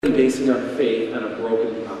basing our faith on a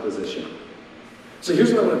broken proposition. So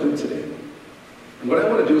here's what I want to do today. And what I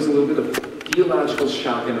want to do is a little bit of theological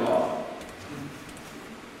shock and awe.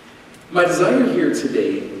 My desire here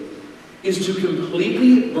today is to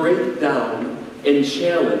completely break down and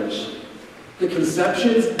challenge the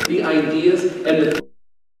conceptions, the ideas, and the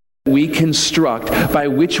we construct by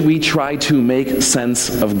which we try to make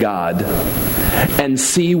sense of God and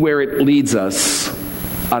see where it leads us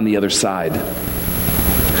on the other side.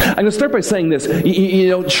 I'm going to start by saying this.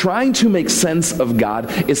 Trying to make sense of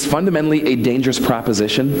God is fundamentally a dangerous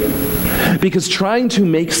proposition, because trying to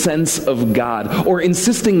make sense of God, or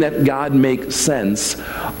insisting that God make sense,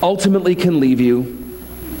 ultimately can lead you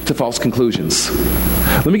to false conclusions.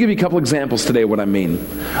 Let me give you a couple examples today of what I mean.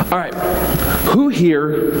 All right, who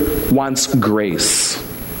here wants grace?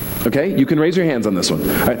 Okay, you can raise your hands on this one.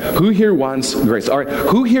 All right, who here wants grace? All right,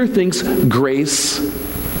 who here thinks grace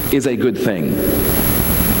is a good thing?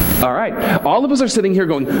 All right, all of us are sitting here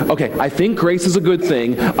going, okay, I think grace is a good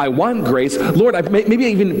thing. I want grace. Lord, maybe I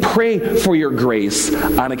even pray for your grace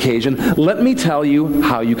on occasion. Let me tell you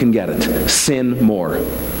how you can get it. Sin more.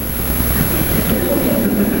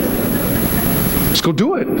 Just go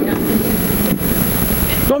do it.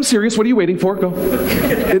 No, I'm serious. What are you waiting for? Go.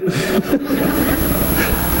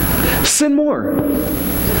 Sin more.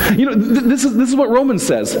 This is what Romans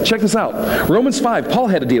says. Check this out. Romans 5, Paul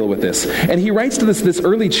had to deal with this. And he writes to this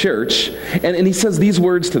early church, and he says these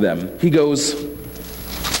words to them. He goes,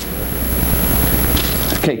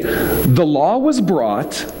 okay, the law was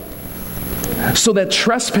brought so that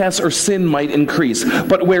trespass or sin might increase.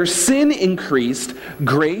 But where sin increased,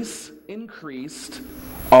 grace increased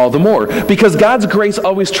all the more. Because God's grace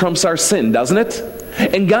always trumps our sin, doesn't it?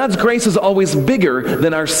 And God's grace is always bigger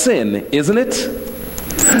than our sin, isn't it?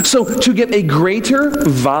 So to get a greater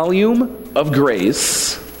volume of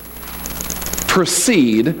grace,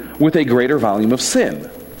 proceed with a greater volume of sin.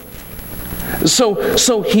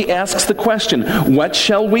 So he asks the question, what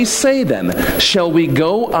shall we say then? Shall we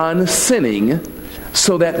go on sinning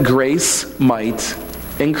so that grace might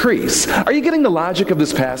increase? Are you getting the logic of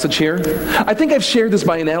this passage here? I think I've shared this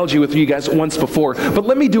by analogy with you guys once before, but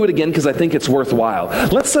let me do it again because I think it's worthwhile.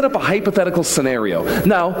 Let's set up a hypothetical scenario.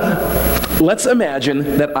 Now, let's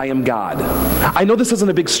imagine that I am God. I know this isn't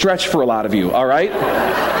a big stretch for a lot of you, all right?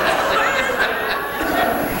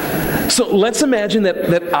 So let's imagine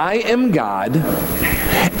that I am God,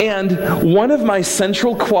 and one of my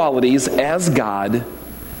central qualities as God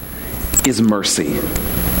is mercy.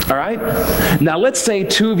 All right? Now, let's say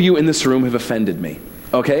two of you in this room have offended me,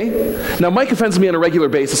 okay? Now, Mike offends me on a regular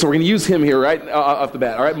basis, so we're going to use him here right off the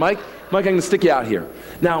bat. All right, Mike, I'm going to stick you out here.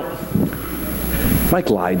 Now, Mike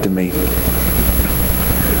lied to me.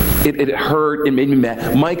 It hurt. It made me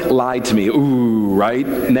mad. Mike lied to me. Ooh, right?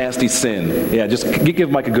 Nasty sin. Yeah, just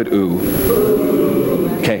give Mike a good ooh.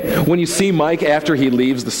 Okay. When you see Mike after he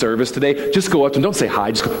leaves the service today, just go up to him. Don't say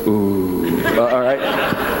hi. Just go, ooh. All right?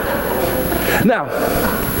 Now,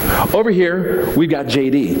 over here, we've got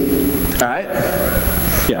JD. All right?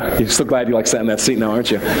 Yeah, you're so glad you sat in that seat now,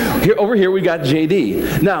 aren't you? Over here, we got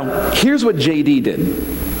JD. Now, here's what JD did.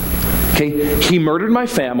 Okay, he murdered my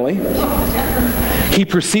family. He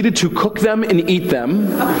proceeded to cook them and eat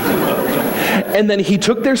them. And then he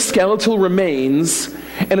took their skeletal remains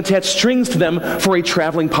and attached strings to them for a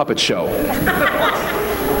traveling puppet show.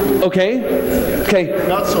 Okay? Okay.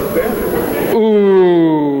 Not so bad.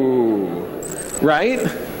 Ooh. Right?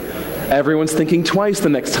 Everyone's thinking twice the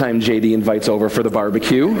next time JD invites over for the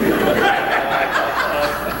barbecue.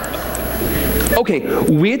 Okay,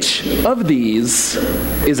 which of these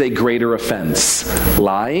is a greater offense?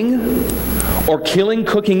 Lying or killing,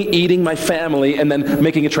 cooking, eating my family and then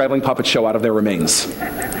making a traveling puppet show out of their remains?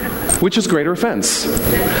 Which is greater offense?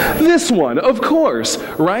 This one, of course,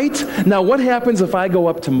 right? Now, what happens if I go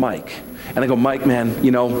up to Mike and I go, Mike, man,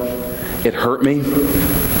 it hurt me,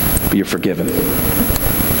 but you're forgiven.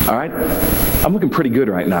 All right? I'm looking pretty good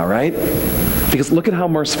right now, right? Because look at how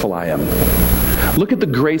merciful I am. Look at the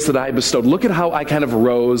grace that I bestowed. Look at how I kind of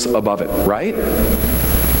rose above it, right?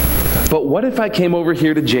 But what if I came over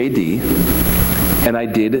here to JD and I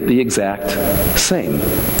did the exact same?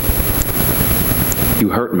 You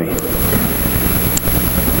hurt me.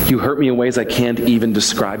 You hurt me in ways I can't even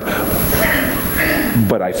describe,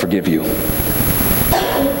 but I forgive you.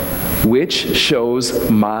 Which shows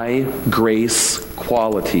my grace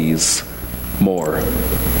qualities more?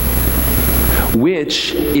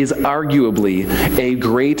 Which is arguably a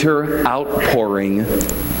greater outpouring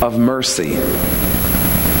of mercy.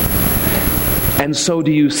 And so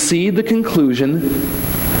do you see the conclusion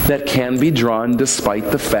that can be drawn despite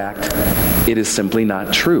the fact it is simply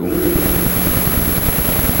not true?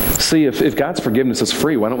 See, if God's forgiveness is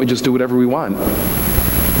free, why don't we just do whatever we want?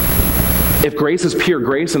 If grace is pure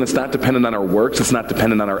grace and it's not dependent on our works, it's not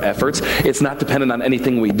dependent on our efforts, it's not dependent on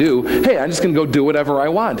anything we do, hey, I'm just going to go do whatever I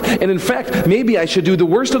want. And in fact, maybe I should do the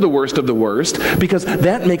worst of the worst of the worst, because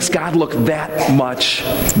that makes God look that much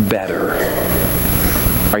better.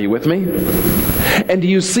 Are you with me? And do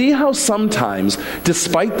you see how sometimes,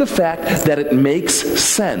 despite the fact that it makes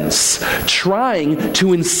sense, trying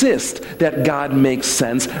to insist that God makes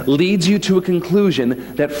sense leads you to a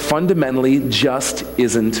conclusion that fundamentally just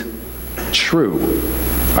isn't true?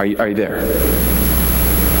 Are you there?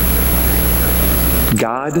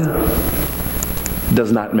 God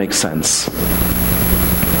does not make sense.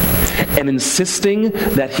 And insisting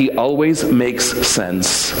that he always makes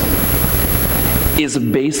sense is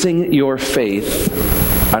basing your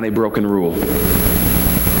faith on a broken rule.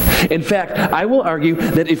 In fact, I will argue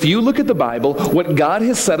that if you look at the Bible, what God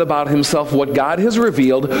has said about himself, what God has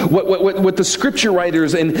revealed, what the scripture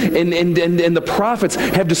writers and the prophets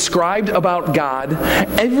have described about God,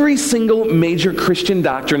 every single major Christian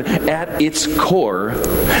doctrine at its core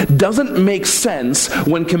doesn't make sense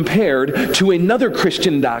when compared to another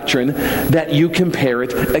Christian doctrine that you compare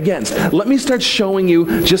it against. Let me start showing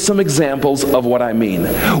you just some examples of what I mean.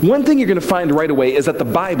 One thing you're going to find right away is that the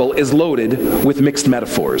Bible is loaded with mixed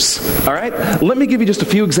metaphors. All right? Let me give you just a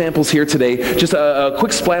few examples here today, just a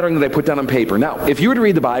quick splattering that I put down on paper. Now, if you were to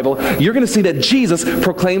read the Bible, you're going to see that Jesus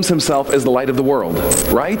proclaims himself as the light of the world,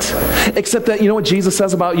 right? Except that, you know what Jesus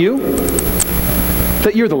says about you?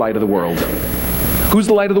 That you're the light of the world. Who's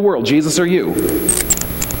the light of the world, Jesus or you?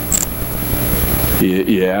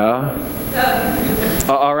 Yeah.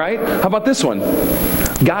 All right. How about this one?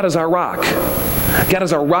 God is our rock. God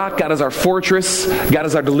is our rock. God is our fortress. God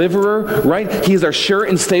is our deliverer, right? He is our sure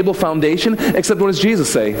and stable foundation. Except what does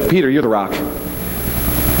Jesus say? Peter, you're the rock.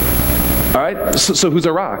 All right. So who's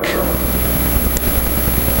our rock?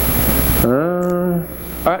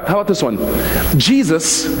 All right, how about this one?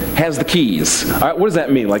 Jesus has the keys. All right, what does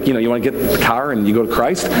that mean? Like, you want to get the car and you go to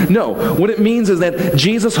Christ? No. What it means is that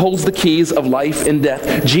Jesus holds the keys of life and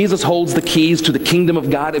death. Jesus holds the keys to the kingdom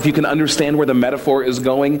of God, if you can understand where the metaphor is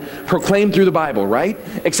going. Proclaimed through the Bible, right?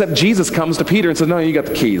 Except Jesus comes to Peter and says, no, you got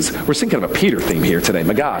the keys. We're seeing kind of a Peter theme here today.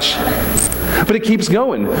 My gosh. But it keeps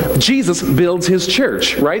going. Jesus builds his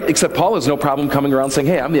church, right? Except Paul has no problem coming around saying,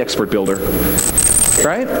 hey, I'm the expert builder.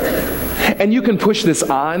 Right? And you can push this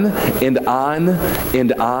on and on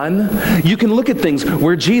and on. You can look at things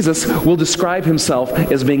where Jesus will describe himself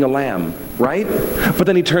as being a lamb, right? But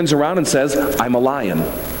then he turns around and says, I'm a lion.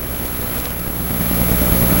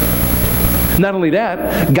 Not only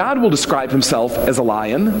that, God will describe himself as a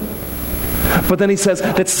lion, but then he says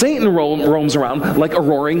that Satan roams around like a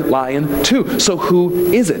roaring lion too. So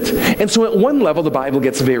who is it? And so at one level, the Bible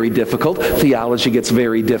gets very difficult. Theology gets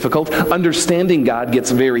very difficult. Understanding God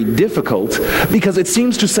gets very difficult because it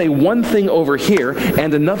seems to say one thing over here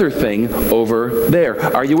and another thing over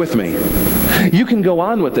there. Are you with me? You can go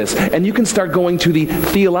on with this, and you can start going to the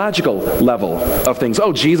theological level of things.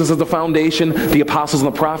 Oh, Jesus is the foundation. The apostles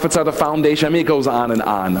and the prophets are the foundation. I mean, it goes on and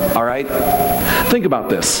on, all right? Think about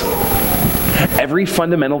this. Every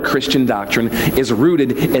fundamental Christian doctrine is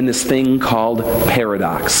rooted in this thing called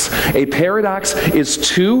paradox. A paradox is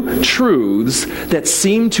two truths that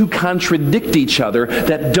seem to contradict each other,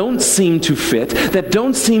 that don't seem to fit, that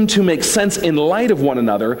don't seem to make sense in light of one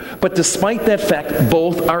another, but despite that fact,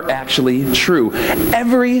 both are actually true.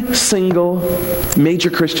 Every single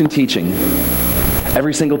major Christian teaching,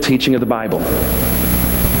 every single teaching of the Bible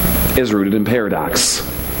is rooted in paradox.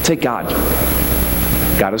 Take God.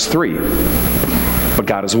 God is three, but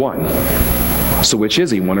God is one. So which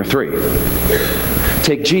is he, one or three?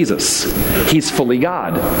 Take Jesus. He's fully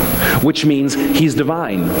God, which means he's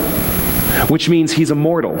divine, which means he's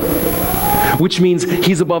immortal, which means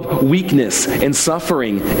he's above weakness and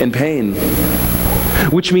suffering and pain,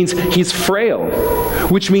 which means he's frail,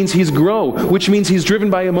 which means he's which means he's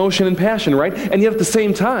driven by emotion and passion, right? And yet at the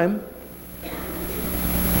same time,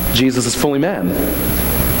 Jesus is fully man,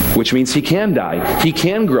 which means he can die, he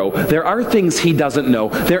can grow. There are things he doesn't know.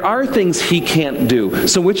 There are things he can't do.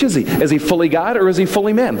 So which is he? Is he fully God or is he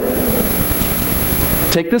fully man?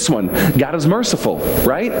 Take this one. God is merciful,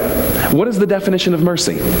 right? What is the definition of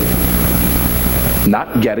mercy?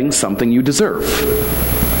 Not getting something you deserve.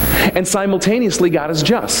 And simultaneously, God is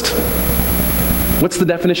just. What's the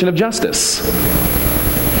definition of justice?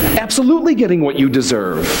 Absolutely getting what you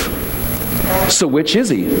deserve. So which is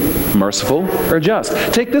he? Merciful or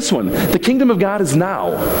just? Take this one. The kingdom of God is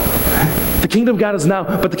now. The kingdom of God is now,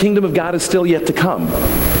 but the kingdom of God is still yet to come.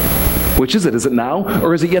 Which is it? Is it now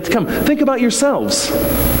or is it yet to come? Think about yourselves.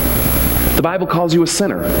 The Bible calls you a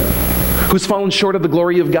sinner who's fallen short of the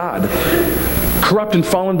glory of God, corrupt and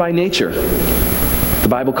fallen by nature. The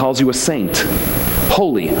Bible calls you a saint,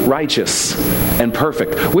 holy, righteous, and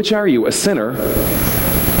perfect. Which are you, a sinner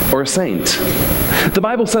or a saint? The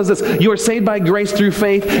Bible says this, you are saved by grace through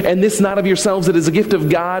faith, and this not of yourselves, it is a gift of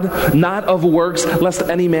God, not of works, lest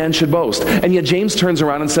any man should boast. And yet James turns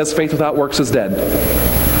around and says faith without works is dead.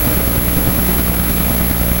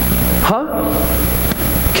 Huh?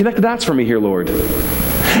 Connect the dots for me here, Lord.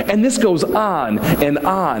 And this goes on and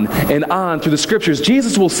on and on through the Scriptures.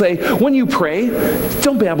 Jesus will say, when you pray,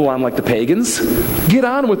 don't babble on like the pagans. Get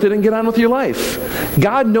on with it and get on with your life.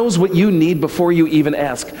 God knows what you need before you even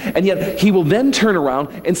ask. And yet He will then turn around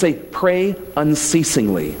and say, pray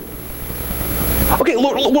unceasingly. Okay,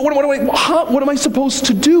 Lord, what am I supposed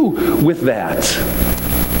to do with that?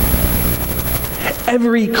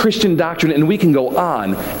 Every Christian doctrine, and we can go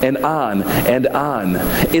on and on and on,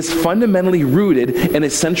 is fundamentally rooted in a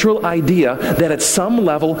central idea that at some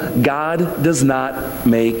level God does not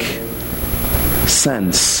make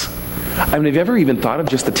sense. I mean, have you ever even thought of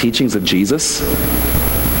just the teachings of Jesus?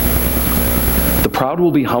 The proud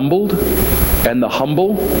will be humbled, and the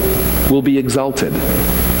humble will be exalted.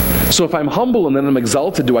 So if I'm humble and then I'm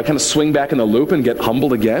exalted, do I kind of swing back in the loop and get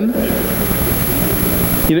humbled again?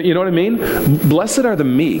 You know what I mean? Blessed are the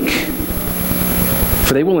meek,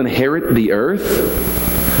 for they will inherit the earth.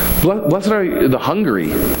 Blessed are the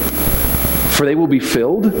hungry, for they will be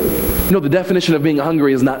filled. You know, the definition of being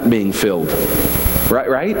hungry is not being filled.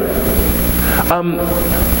 Right?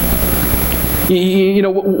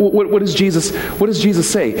 What does Jesus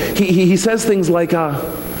say? He says things like,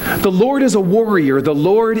 the Lord is a warrior, the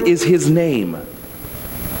Lord is His name.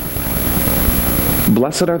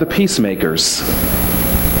 Blessed are the peacemakers,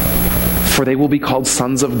 for they will be called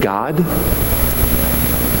sons of God.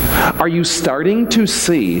 Are you starting to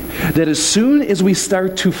see that as soon as we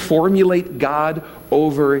start to formulate God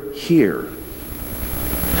over here,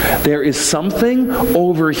 there is something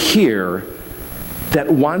over here that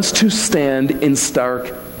wants to stand in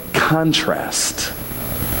stark contrast?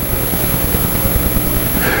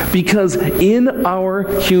 Because in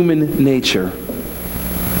our human nature,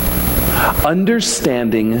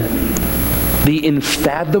 understanding the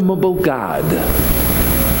unfathomable God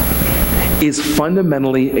is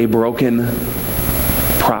fundamentally a broken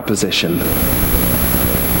proposition.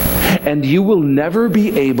 And you will never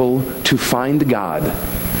be able to find God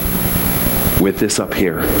with this up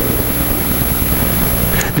here.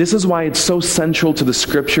 This is why it's so central to the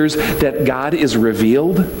Scriptures that God is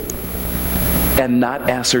revealed and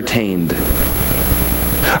not ascertained.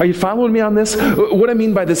 Are you following me on this? What I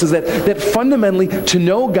mean by this is that fundamentally, to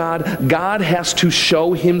know God, God has to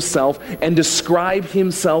show Himself and describe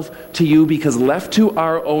Himself to you, because left to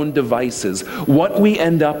our own devices, what we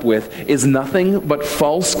end up with is nothing but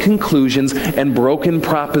false conclusions and broken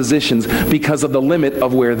propositions because of the limit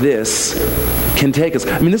of where this can take us.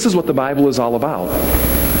 I mean, this is what the Bible is all about.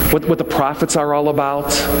 What the prophets are all about,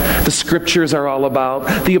 the Scriptures are all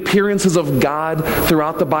about, the appearances of God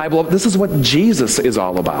throughout the Bible. This is what Jesus is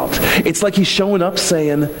all about. It's like He's showing up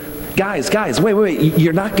saying, guys, wait,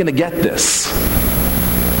 you're not going to get this.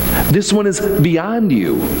 This one is beyond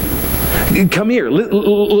you. Come here,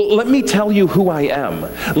 let me tell you who I am.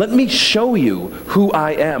 Let me show you who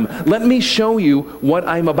I am. Let me show you what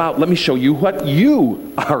I'm about. Let me show you what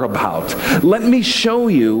you are about. Let me show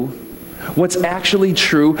you what's actually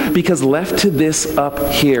true, because left to this up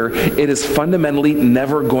here, it is fundamentally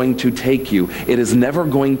never going to take you. It is never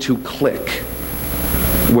going to click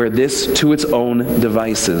where this to its own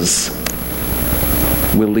devices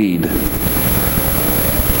will lead.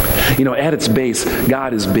 You know, at its base,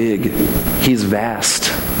 God is big. He's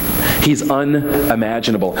vast. He's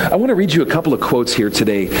unimaginable. I want to read you a couple of quotes here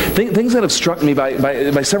today. Things that have struck me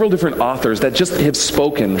by several different authors that just have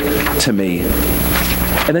spoken to me.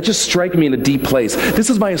 And that just strike me in a deep place. This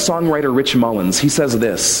is by a songwriter, Rich Mullins. He says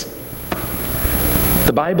this: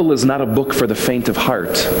 the Bible is not a book for the faint of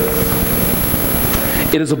heart.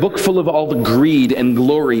 It is a book full of all the greed and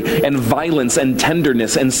glory and violence and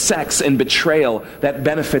tenderness and sex and betrayal that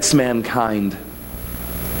benefits mankind.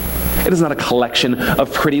 It is not a collection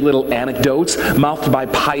of pretty little anecdotes mouthed by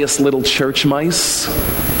pious little church mice.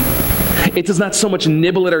 It does not so much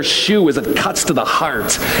nibble at our shoe as it cuts to the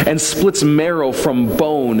heart and splits marrow from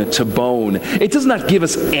bone to bone. It does not give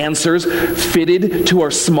us answers fitted to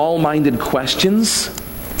our small-minded questions,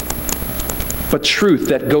 but truth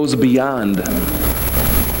that goes beyond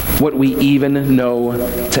what we even know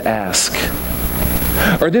to ask.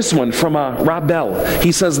 Or this one from Rob Bell.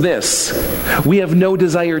 He says this: we have no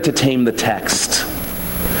desire to tame the text,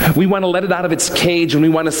 We want to let it out of its cage, and we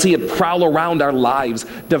want to see it prowl around our lives,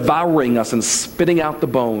 devouring us and spitting out the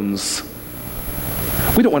bones.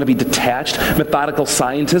 We don't want to be detached, methodical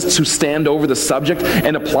scientists who stand over the subject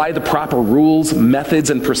and apply the proper rules, methods,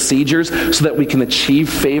 and procedures so that we can achieve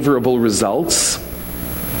favorable results.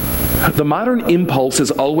 The modern impulse is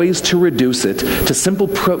always to reduce it to simple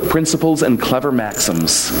principles and clever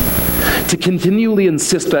maxims, to continually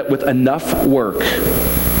insist that with enough work,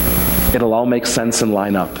 it'll all make sense and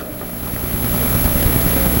line up.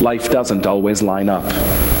 Life doesn't always line up.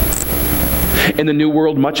 In the New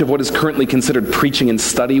World, much of what is currently considered preaching and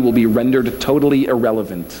study will be rendered totally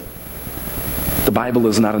irrelevant. The Bible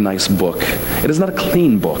is not a nice book. It is not a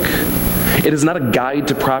clean book. It is not a guide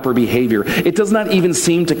to proper behavior. It does not even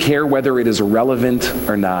seem to care whether it is relevant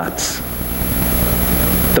or not.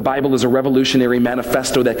 The Bible is a revolutionary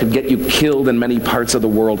manifesto that could get you killed in many parts of the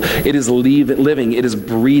world. It is living, it is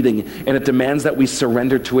breathing, and it demands that we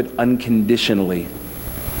surrender to it unconditionally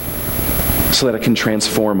so that it can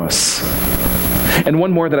transform us. And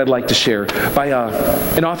one more that I'd like to share by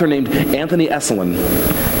an author named Anthony Esolen.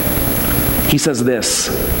 He says this: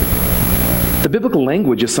 the biblical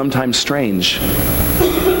language is sometimes strange.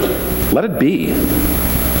 Let it be.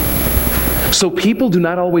 So people do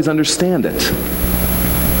not always understand it.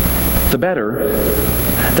 The better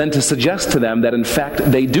than to suggest to them that in fact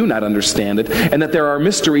they do not understand it, and that there are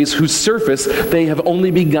mysteries whose surface they have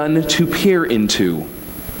only begun to peer into.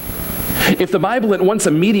 If the Bible at once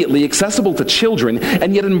immediately accessible to children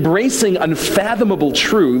and yet embracing unfathomable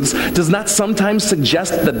truths does not sometimes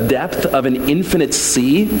suggest the depth of an infinite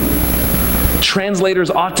sea, translators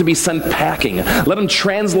ought to be sent packing. Let them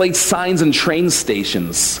translate signs and train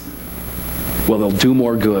stations. Well, they'll do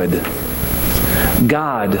more good.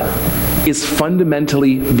 God is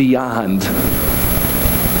fundamentally beyond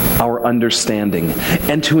our understanding,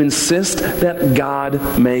 and to insist that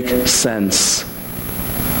God make sense,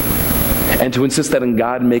 and to insist that in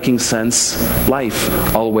God making sense,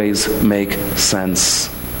 life always make sense,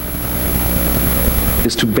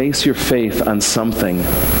 is to base your faith on something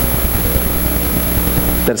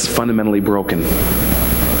that is fundamentally broken.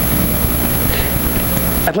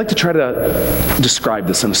 I'd like to try to describe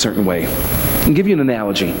this in a certain way and give you an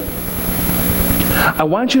analogy. I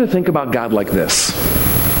want you to think about God like this.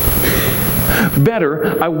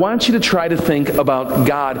 Better, I want you to try to think about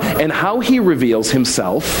God and how He reveals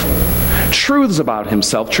Himself, truths about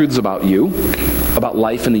Himself, truths about you, about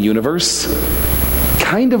life in the universe,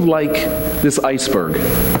 kind of like this iceberg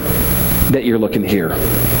that you're looking here.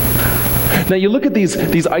 Now you look at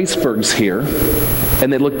these icebergs here,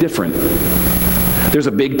 and they look different. There's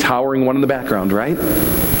a big towering one in the background, right?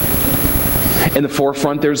 In the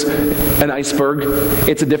forefront, there's an iceberg.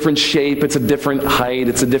 It's a different shape, it's a different height,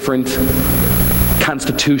 it's a different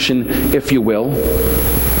constitution, if you will.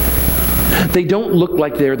 They don't look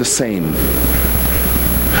like they're the same.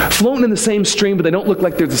 Floating in the same stream, but they don't look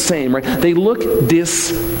like they're the same, right? They look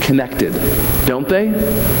disconnected, don't they?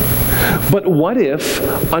 But what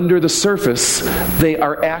if, under the surface, they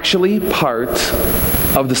are actually part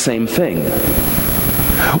of the same thing?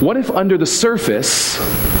 What if under the surface,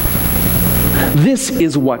 this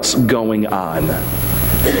is what's going on,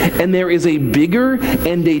 and there is a bigger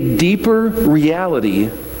and a deeper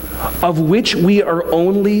reality of which we are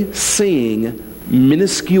only seeing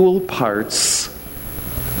minuscule parts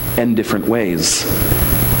and different ways?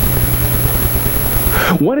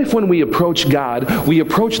 What if when we approach God, we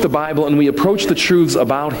approach the Bible and we approach the truths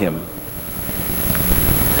about Him,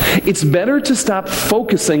 it's better to stop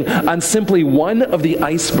focusing on simply one of the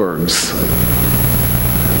icebergs,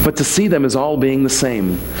 but to see them as all being the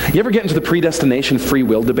same? You ever get into the predestination free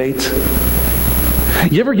will debate?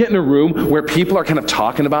 You ever get in a room where people are kind of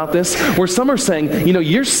talking about this? Where some are saying,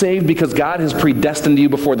 you're saved because God has predestined you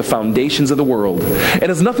before the foundations of the world. It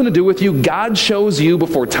has nothing to do with you. God chose you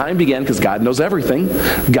before time began because God knows everything.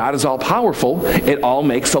 God is all powerful. It all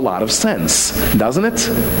makes a lot of sense, doesn't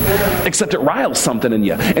it? Except it riles something in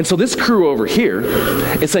you. And so this crew over here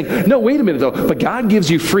is saying, no, wait a minute though, but God gives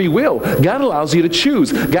you free will. God allows you to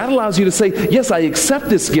choose. God allows you to say, yes, I accept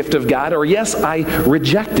this gift of God, or yes, I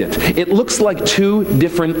reject it. It looks like two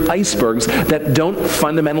different icebergs that don't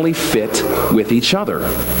fundamentally fit with each other.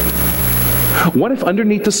 What if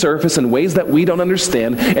underneath the surface, in ways that we don't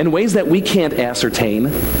understand, and ways that we can't ascertain,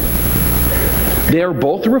 they are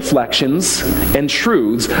both reflections and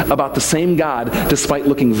truths about the same God, despite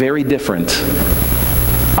looking very different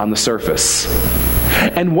on the surface?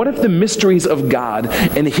 And what if the mysteries of God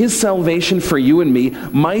and His salvation for you and me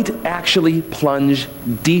might actually plunge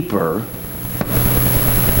deeper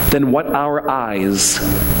than what our eyes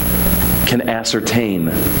can ascertain?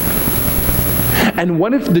 And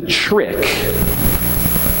what if the trick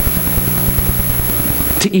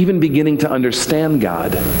to even beginning to understand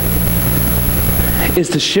God is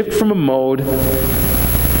to shift from a mode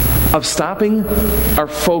of stopping our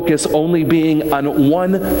focus only being on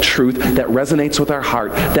one truth that resonates with our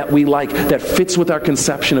heart, that we like, that fits with our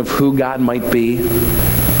conception of who God might be,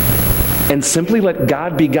 and simply let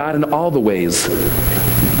God be God in all the ways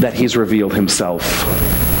that He's revealed Himself.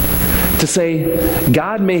 To say,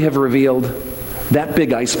 God may have revealed that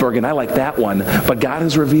big iceberg, and I like that one, but God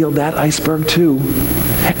has revealed that iceberg too.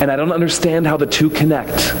 And I don't understand how the two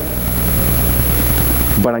connect,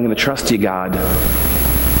 but I'm going to trust you, God,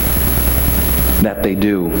 that they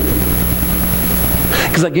do.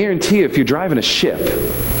 Because I guarantee you, if you're driving a ship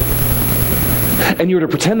and you were to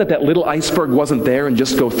pretend that that little iceberg wasn't there and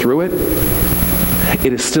just go through it,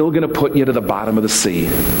 it is still going to put you to the bottom of the sea.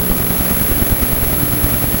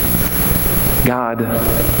 God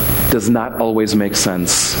does not always make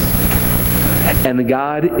sense. And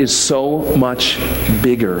God is so much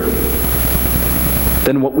bigger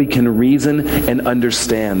than what we can reason and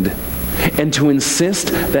understand. And to insist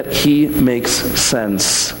that He makes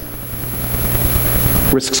sense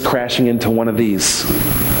risks crashing into one of these.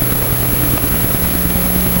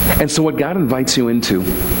 And so what God invites you into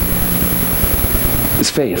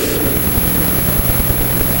is faith.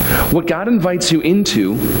 What God invites you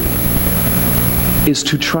into is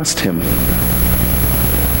to trust Him.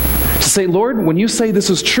 To say, Lord, when you say this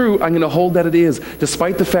is true, I'm going to hold that it is,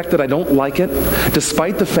 despite the fact that I don't like it,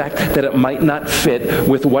 despite the fact that it might not fit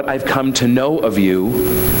with what I've come to know of you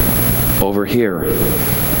over here.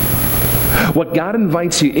 What God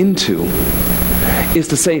invites you into is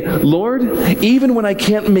to say, Lord, even when I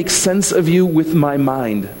can't make sense of you with my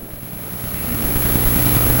mind,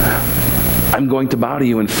 I'm going to bow to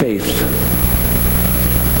you in faith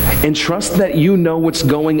and trust that you know what's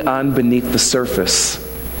going on beneath the surface,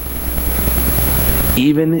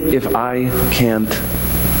 even if I can't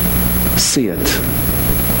see it.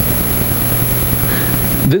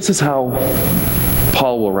 This is how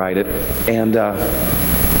Paul will write it, and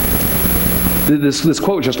this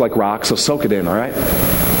quote is just like rock, so soak it in, all right?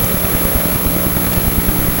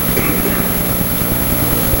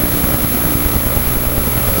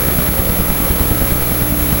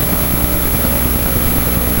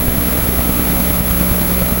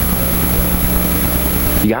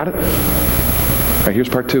 You got it? All right, here's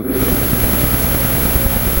part 2. You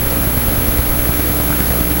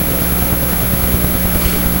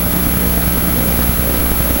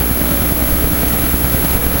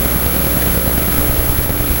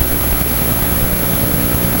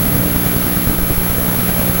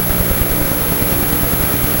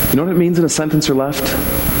know what it means in a sentence or left?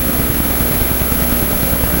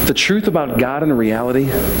 The truth about God and reality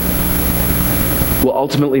will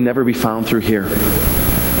ultimately never be found through here.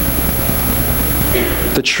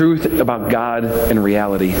 The truth about God and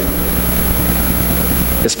reality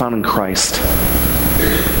is found in Christ.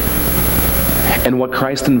 And what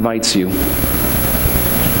Christ invites you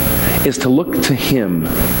is to look to Him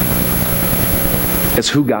as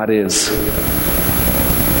who God is,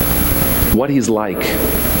 what He's like,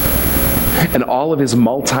 and all of His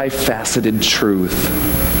multifaceted truth.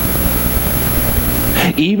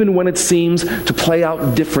 Even when it seems to play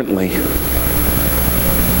out differently.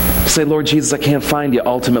 Say, Lord Jesus, I can't find you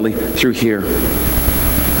ultimately through here.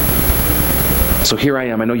 So here I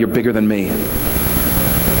am. I know you're bigger than me.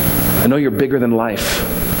 I know you're bigger than life.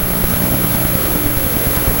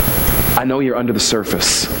 I know you're under the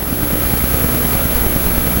surface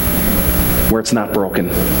where it's not broken.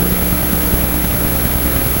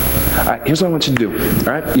 All right, here's what I want you to do.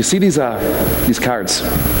 All right, you see these cards,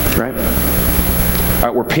 right? All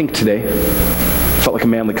right, we're pink today. Felt like a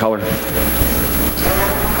manly color.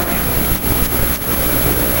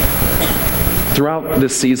 Throughout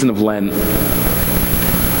this season of Lent,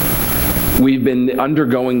 we've been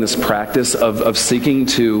undergoing this practice of seeking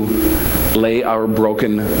to lay our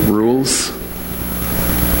broken rules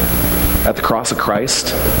at the cross of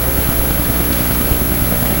Christ.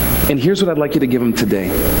 And here's what I'd like you to give Him today.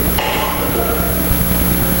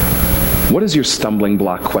 What is your stumbling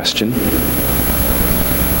block question?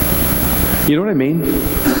 You know what I mean?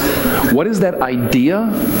 What is that idea,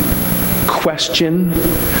 question,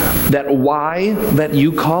 that why that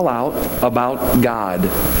you call out about God?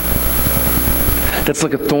 That's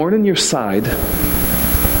like a thorn in your side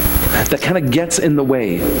that kind of gets in the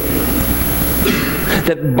way,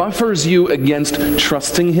 that buffers you against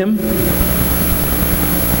trusting Him,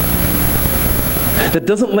 that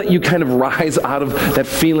doesn't let you kind of rise out of that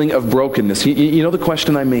feeling of brokenness. You know the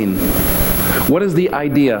question I mean. What is the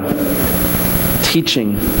idea,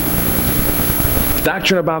 teaching,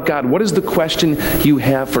 Doctrine about God. What is the question you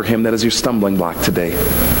have for him that is your stumbling block today?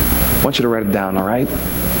 I want you to write it down, all right?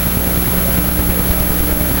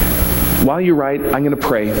 While you write, I'm going to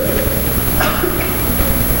pray.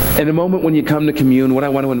 In a moment when you come to commune, what I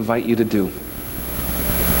want to invite you to do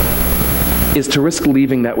is to risk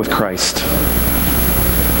leaving that with Christ.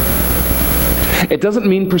 It doesn't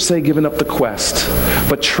mean per se giving up the quest,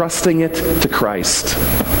 but trusting it to Christ.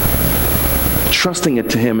 Trusting it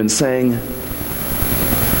to him and saying,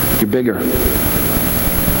 you're bigger.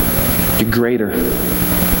 You're greater.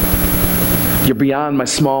 You're beyond my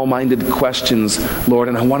small-minded questions, Lord,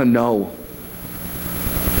 and I want to know.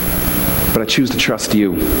 But I choose to trust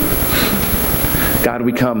you. God,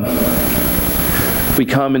 we come. We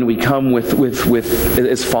come and we come with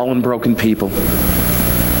as fallen, broken people.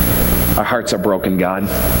 Our hearts are broken, God.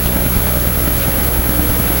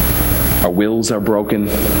 Our wills are broken.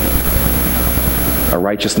 Our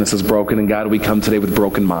righteousness is broken, and God, we come today with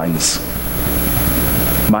broken minds.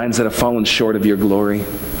 Minds that have fallen short of your glory.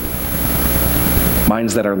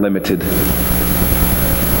 Minds that are limited.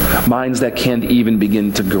 Minds that can't even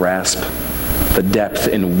begin to grasp the depth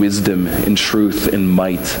and wisdom and truth and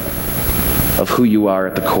might of who you are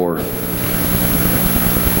at the core.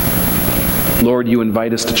 Lord, you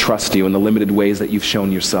invite us to trust you in the limited ways that you've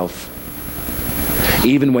shown yourself.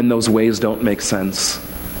 Even when those ways don't make sense.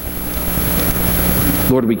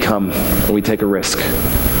 Lord, we come and we take a risk.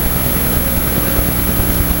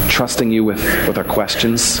 Trusting you with our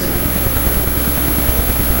questions,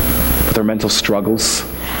 with our mental struggles,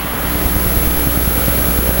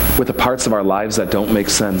 with the parts of our lives that don't make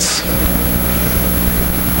sense.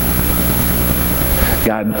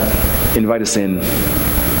 God, invite us in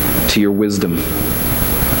to your wisdom.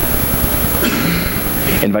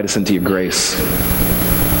 Invite us into your grace.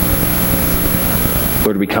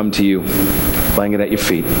 Lord, we come to you, laying it at your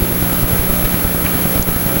feet.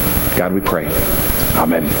 God, we pray.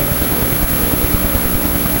 Amen.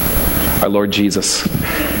 Our Lord Jesus,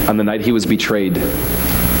 on the night he was betrayed,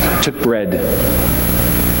 took bread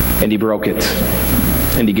and he broke it.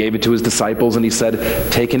 And he gave it to his disciples and he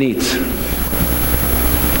said, take and eat.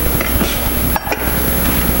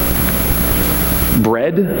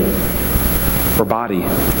 Bread or body?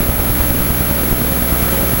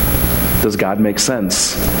 Does God make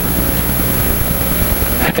sense?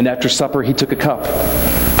 And after supper, he took a cup.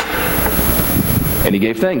 And he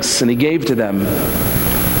gave thanks, and he gave to them.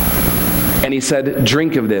 And he said,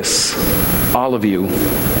 drink of this, all of you.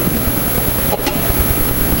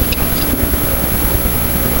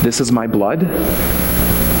 This is my blood.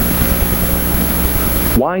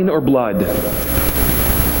 Wine or blood?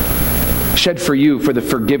 Shed for you for the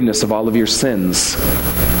forgiveness of all of your sins.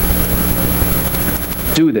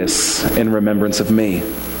 Do this in remembrance of me.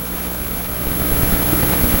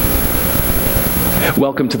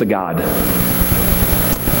 Welcome to the God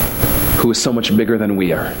who is so much bigger than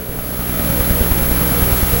we are.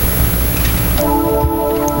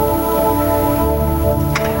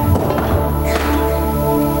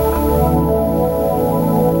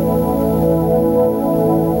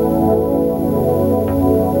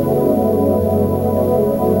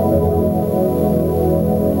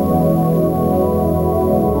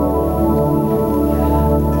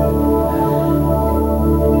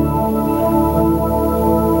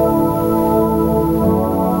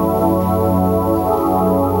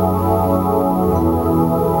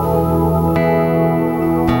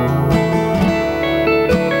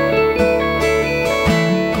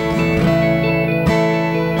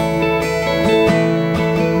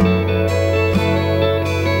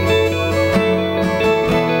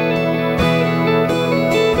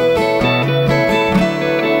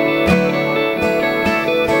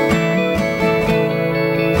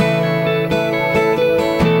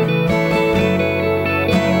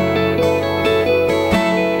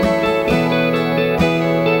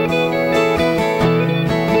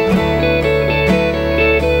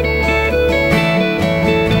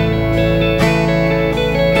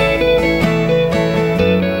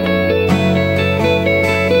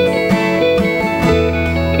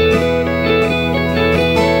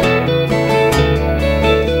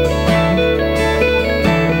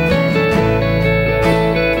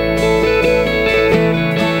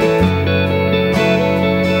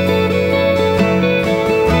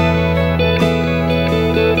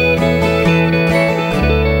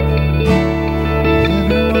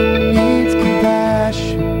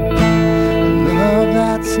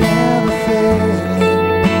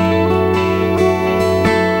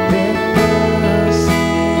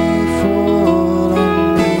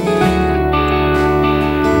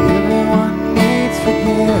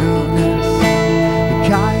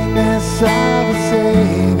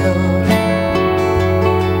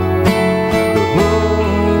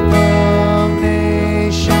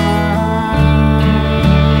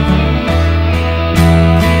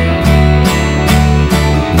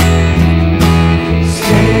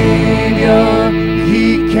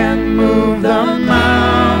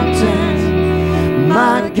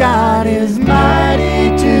 God is mighty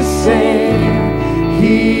to save.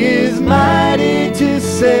 He is mighty to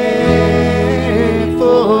save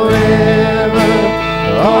forever.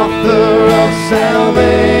 Author of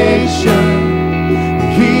salvation,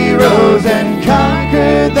 He rose and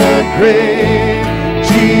conquered the grave.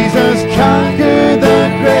 Jesus conquered the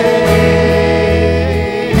grave.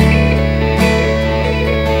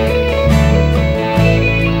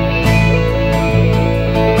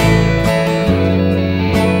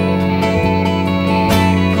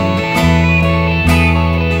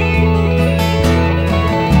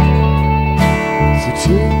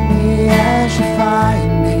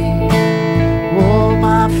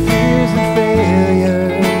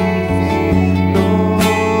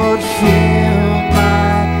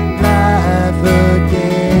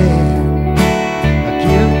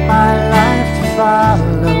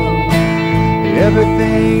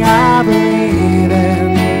 Everything I believe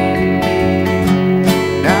in,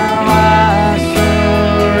 now I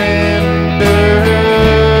surrender.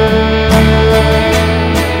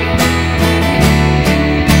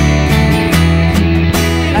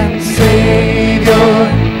 And Savior,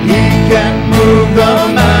 He can move the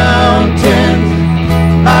mountains.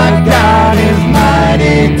 My God is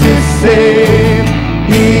mighty to save.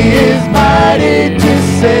 He is mighty to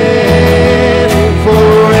save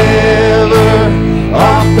forever.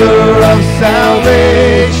 Author of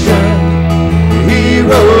salvation, He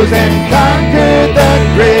rose and conquered the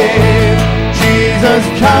grave. Jesus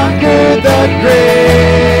conquered the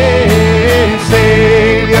grave.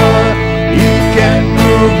 Savior, He can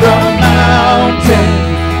move the mountain.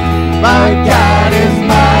 My God is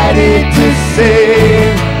mighty to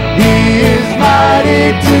save. He is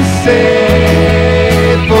mighty to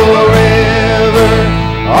save forever.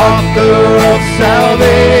 Author of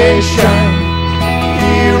salvation,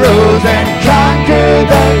 rose and conquered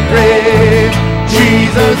the grave.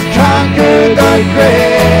 Jesus conquered the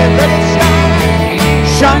grave. Let it shine.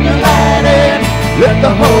 Shine your light in. Let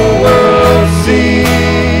the whole world see.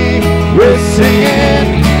 We're singing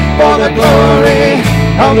for the glory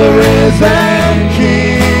of the risen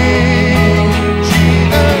King.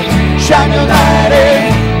 Jesus, shine your light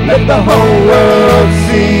in. Let the whole world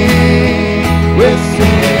see. We're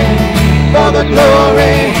singing for the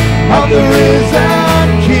glory of the risen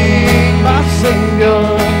King, my Savior.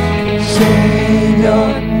 Savior,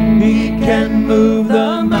 He can move the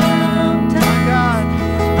mountain.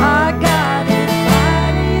 My God is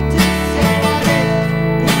mighty to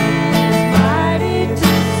save. He is mighty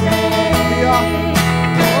to save.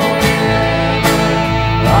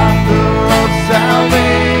 Author of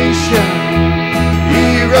salvation, He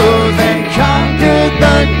rose and conquered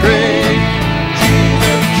the grave.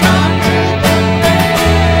 Jesus conquered the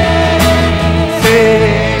grave.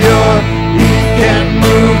 Savior, He can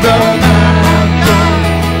move the mountain.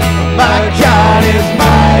 My God is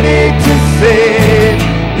mighty to save.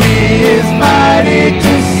 He is mighty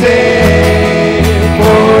to save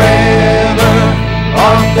forever.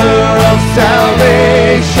 Author of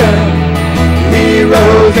salvation, He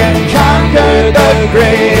rose and conquered the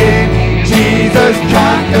grave. Jesus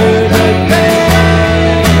conquered the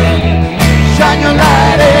grave. Shine your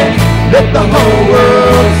light in, let the whole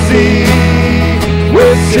world see.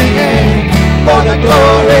 We're singing for the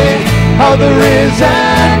glory of the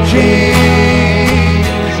risen King.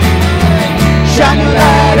 Shine your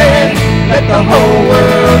light in, let the whole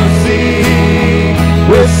world see.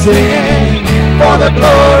 We're singing for the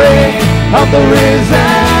glory of the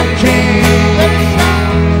risen King.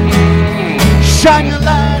 Shine your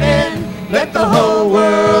light in, let the whole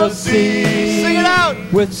world see. Sing it out.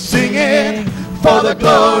 We're singing for the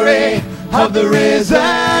glory of the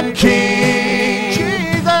risen King.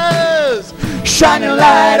 Jesus, shine your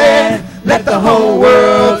light in, let the whole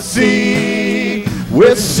world see.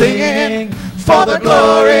 We're singing for the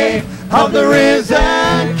glory of the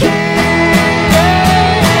risen King.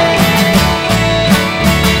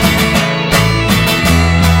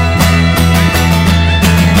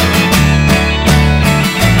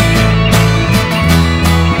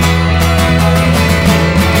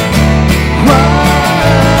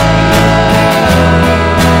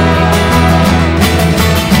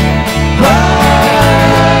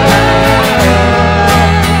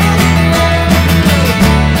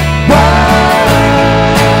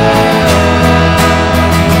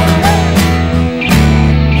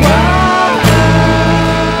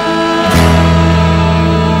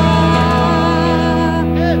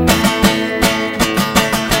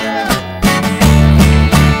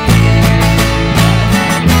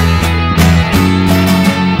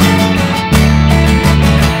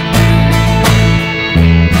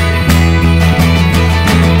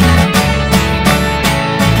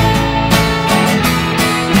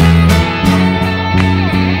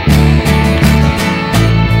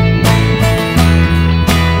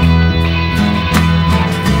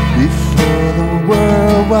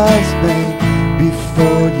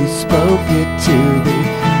 it to thee.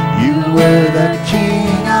 You were the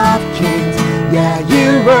King of Kings. Yeah,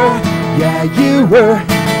 you were,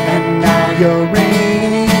 and now you're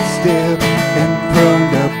reigning still,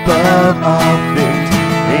 enthroned above all things.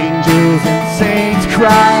 Angels and saints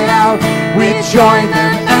cry out, we join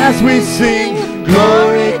them as we sing,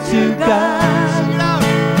 glory to God.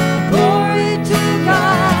 Glory to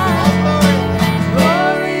God.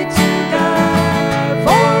 Glory to God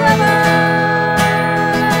forever.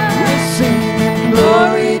 We're singing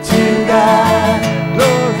glory to God.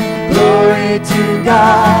 Glory to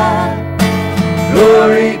God.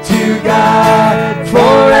 Glory to God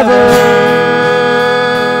forever.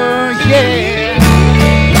 Yeah.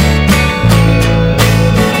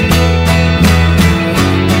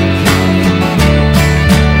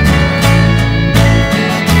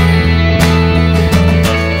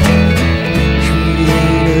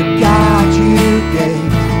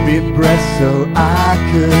 Breath so I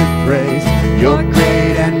could praise your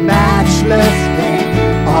great and matchless name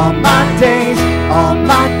all my days,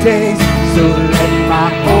 so let my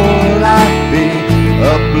whole life be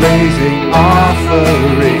a blazing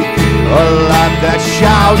offering, a life that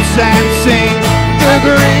shouts and sings the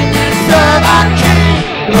greatness of our King.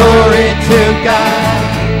 Glory to God,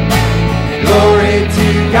 glory to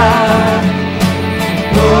God,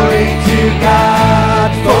 glory to God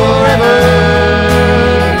forever.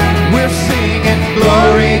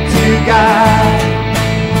 Glory to God,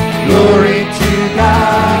 glory to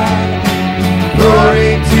God,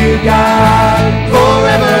 glory to God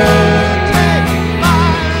forever.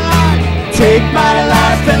 Take my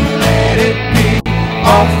life and let it be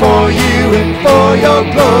all for you and for your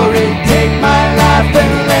glory. Take my life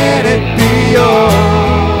and let it be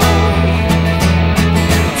yours.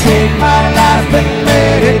 Take my life and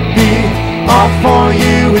let it be all for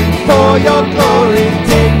you and for your glory.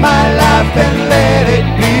 Take my life and let it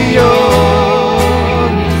be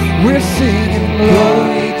yours. We're singing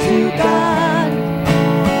glory to God,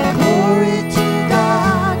 glory to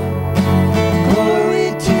God, glory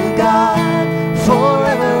to God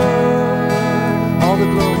forever. All the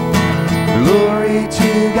glory. Glory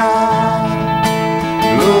to God,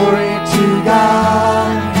 glory to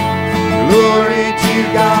God, glory to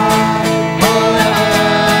God forever.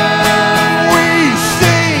 We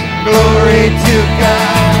sing glory to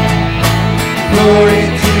God, glory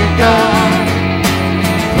to God,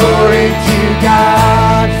 glory to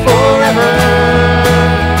God forever.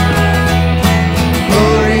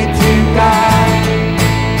 Glory to God,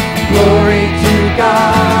 glory to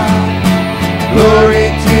God, glory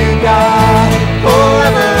to God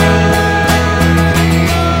forever.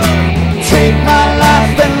 Take my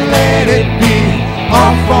life and let it be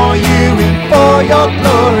all for you and for your